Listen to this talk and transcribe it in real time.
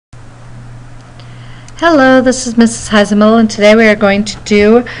Hello, this is Mrs. Heisemill, and today we are going to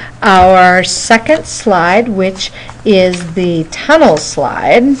do our second slide, which is the tunnel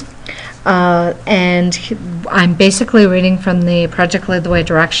slide. And I'm basically reading from the Project Lead the Way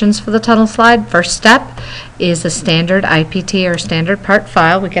directions for the tunnel slide. First step is a standard IPT or standard part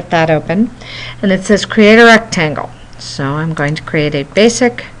file. We get that open, and it says create a rectangle. So I'm going to create a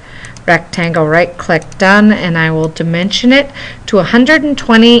basic rectangle, right click, done, and I will dimension it to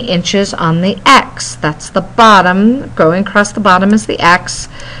 120 inches on the X. That's the bottom. Going across the bottom is the X,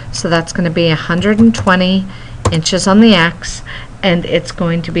 so that's going to be 120 inches on the X, and it's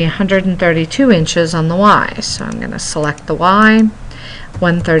going to be 132 inches on the Y. So I'm going to select the Y,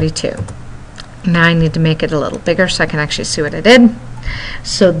 132. Now I need to make it a little bigger so I can actually see what I did.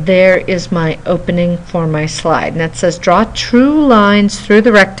 So there is my opening for my slide, and it says draw true lines through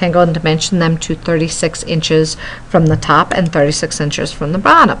the rectangle and dimension them to 36 inches from the top and 36 inches from the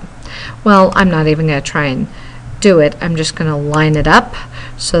bottom. Well, I'm not even going to try and do it. I'm just going to line it up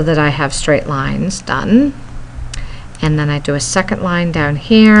so that I have straight lines done. And then I do a second line down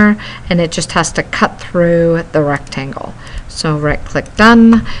here, and it just has to cut through the rectangle. So right click,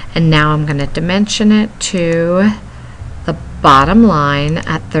 done, and now I'm going to dimension it to the bottom line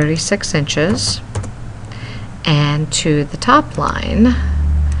at 36 inches and to the top line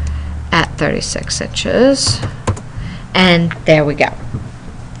at 36 inches, and there we go.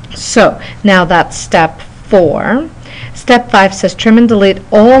 So now that's step 4. Step 5 says trim and delete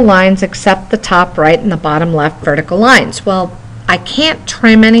all lines except the top right and the bottom left vertical lines. Well, I can't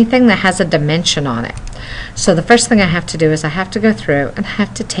trim anything that has a dimension on it. So the first thing I have to do is I have to go through and I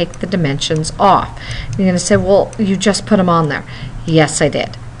have to take the dimensions off. You're going to say, well, you just put them on there. Yes, I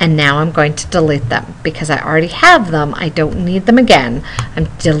did. And now I'm going to delete them because I already have them. I don't need them again. I'm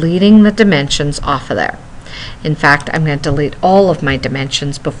deleting the dimensions off of there. In fact, I'm going to delete all of my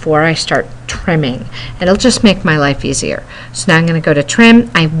dimensions before I start trimming. It'll just make my life easier. So now I'm going to go to trim.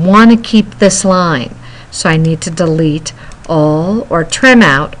 I want to keep this line, so I need to delete all or trim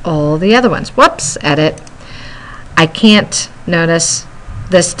out all the other ones. Whoops, edit. I can't, notice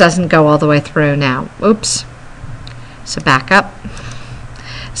this doesn't go all the way through now. Oops. So back up.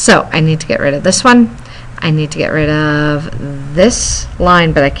 So I need to get rid of this one. I need to get rid of this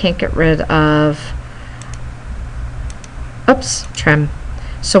line, but I can't get rid of, oops, trim.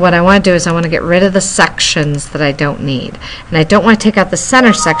 So what I want to do is I want to get rid of the sections that I don't need. And I don't want to take out the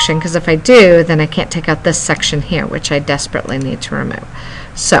center section, because if I do, then I can't take out this section here, which I desperately need to remove.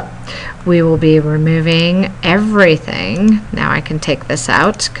 So we will be removing everything. Now I can take this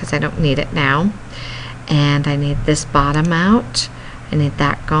out because I don't need it now. And I need this bottom out. I need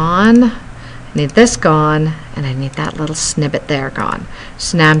that gone. I need this gone, and I need that little snippet there gone.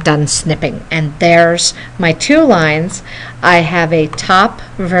 So now I'm done snipping, and there's my two lines. I have a top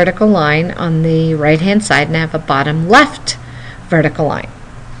vertical line on the right hand side, and I have a bottom left vertical line.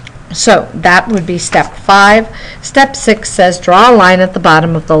 So that would be step 5. Step 6 says draw a line at the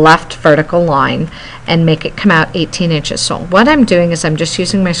bottom of the left vertical line and make it come out 18 inches. So what I'm doing is I'm just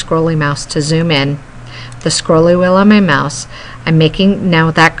using my scrolly mouse to zoom in, the scrolly wheel on my mouse. I'm making, now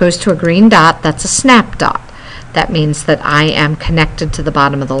that goes to a green dot, that's a snap dot. That means that I am connected to the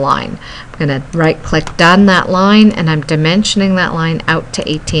bottom of the line. I'm going to right click, done that line, and I'm dimensioning that line out to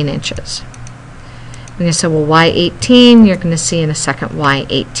 18 inches. I'm going to say, well, why 18? You're going to see in a second why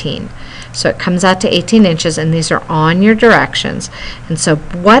 18. So it comes out to 18 inches, and these are on your directions. And so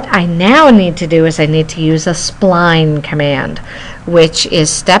what I now need to do is I need to use a spline command, which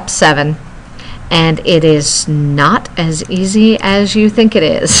is step 7. And it is not as easy as you think it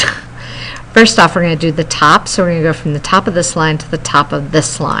is. First off, we're going to do the top, so we're going to go from the top of this line to the top of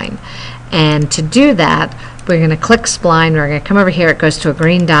this line. And to do that, we're going to click spline, we're going to come over here, it goes to a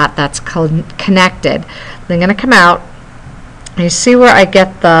green dot that's connected. Then I'm going to come out, and you see where I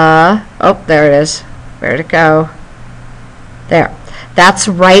get the, oh, there it is. Where'd it go? There. That's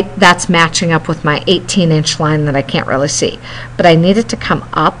right, that's matching up with my 18-inch line that I can't really see. But I need it to come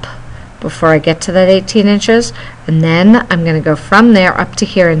up before I get to that 18 inches, and then I'm going to go from there up to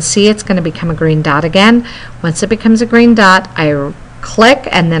here, and see it's going to become a green dot again. Once it becomes a green dot, I click,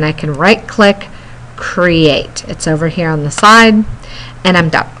 and then I can right click, create. It's over here on the side, and I'm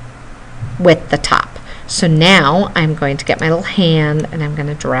done with the top. So now I'm going to get my little hand, and I'm going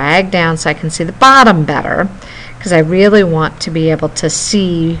to drag down so I can see the bottom better, because I really want to be able to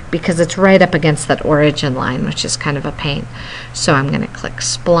see, because it's right up against that origin line, which is kind of a pain. So I'm going to click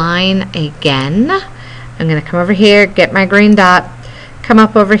spline again. I'm going to come over here, get my green dot, come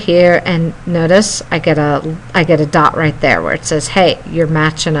up over here, and notice I get a dot right there where it says, hey, you're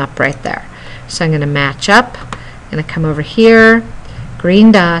matching up right there. So I'm going to match up. I'm going to come over here,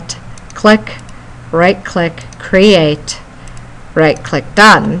 green dot, click, right click, create, right click,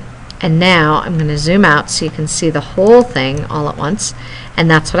 done. And now I'm going to zoom out so you can see the whole thing all at once. And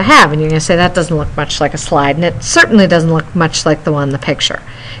that's what I have. And you're going to say that doesn't look much like a slide. And it certainly doesn't look much like the one in the picture.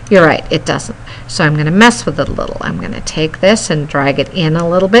 You're right, it doesn't. So I'm going to mess with it a little. I'm going to take this and drag it in a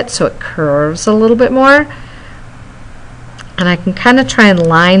little bit so it curves a little bit more. And I can kind of try and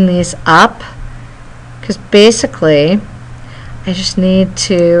line these up, because basically I just need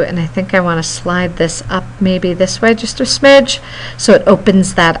to, and I think I want to slide this up maybe this way just a smidge so it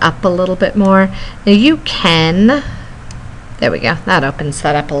opens that up a little bit more. Now you can, there we go, that opens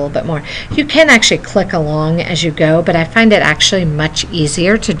that up a little bit more. You can actually click along as you go, but I find it actually much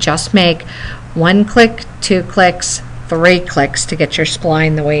easier to just make 1 click, 2 clicks, 3 clicks to get your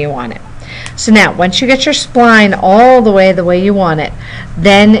spline the way you want it. So now, once you get your spline all the way you want it,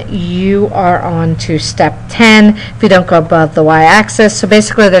 then you are on to step 10 if you don't go above the y-axis. So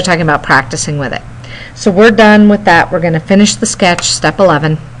basically they're talking about practicing with it. So we're done with that. We're going to finish the sketch, step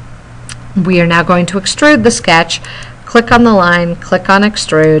 11. We are now going to extrude the sketch. Click on the line, click on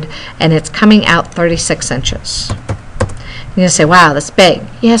extrude, and it's coming out 36 inches. You're going to say, wow, that's big.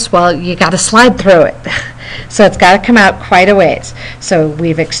 Yes, well, you got to slide through it. So it's got to come out quite a ways. So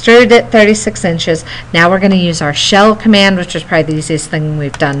we've extruded it 36 inches. Now we're going to use our shell command, which is probably the easiest thing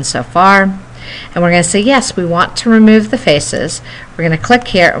we've done so far. And we're going to say, yes, we want to remove the faces. We're going to click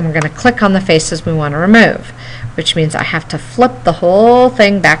here, and we're going to click on the faces we want to remove, which means I have to flip the whole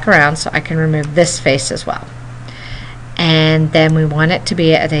thing back around so I can remove this face as well. And then we want it to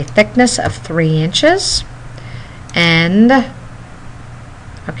be at a thickness of 3 inches. And,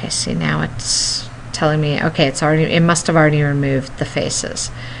 okay, see, now it's telling me, okay, it must have already removed the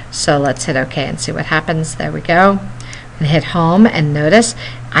faces. So let's hit OK and see what happens. There we go. And hit home, and notice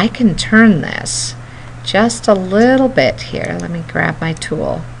I can turn this just a little bit here. Let me grab my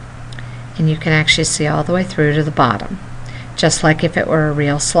tool, and you can actually see all the way through to the bottom, just like if it were a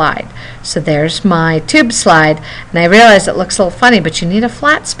real slide. So there's my tube slide, and I realize it looks a little funny, but you need a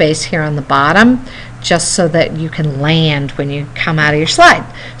flat space here on the bottom just so that you can land when you come out of your slide.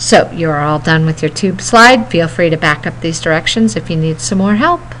 So you're all done with your tube slide. Feel free to back up these directions if you need some more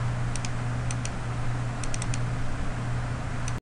help.